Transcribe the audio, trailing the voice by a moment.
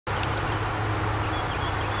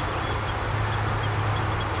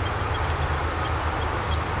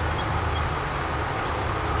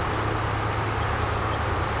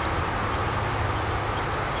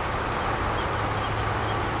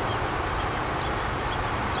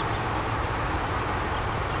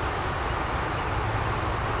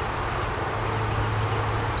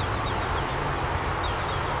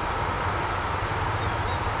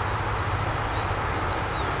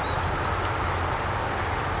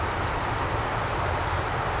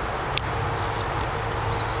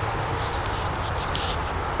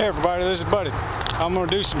Hey everybody, this is Buddy. I'm going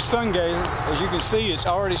to do some sun gazing. As you can see, it's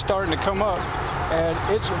already starting to come up, and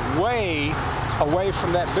it's way away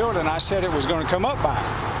from that building I said it was going to come up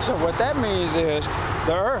by. So what that means is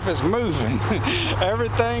the earth is moving.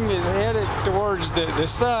 Everything is headed towards the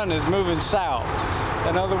sun is moving south.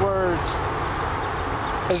 In other words,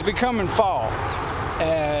 it's becoming fall,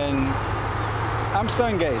 and I'm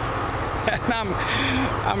sun gazing, and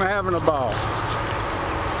I'm having a ball.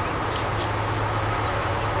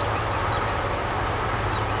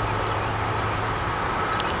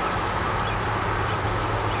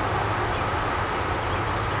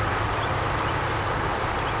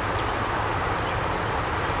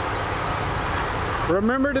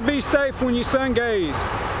 Remember to be safe when you sun gaze.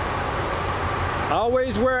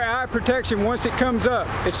 Always wear eye protection once it comes up.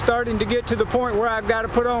 It's starting to get to the point where I've got to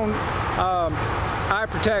put on eye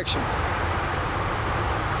protection.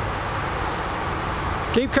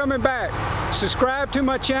 Keep coming back. Subscribe to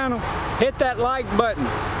my channel. Hit that like button.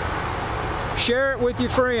 Share it with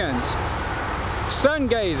your friends. Sun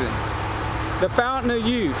gazing, the fountain of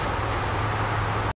youth.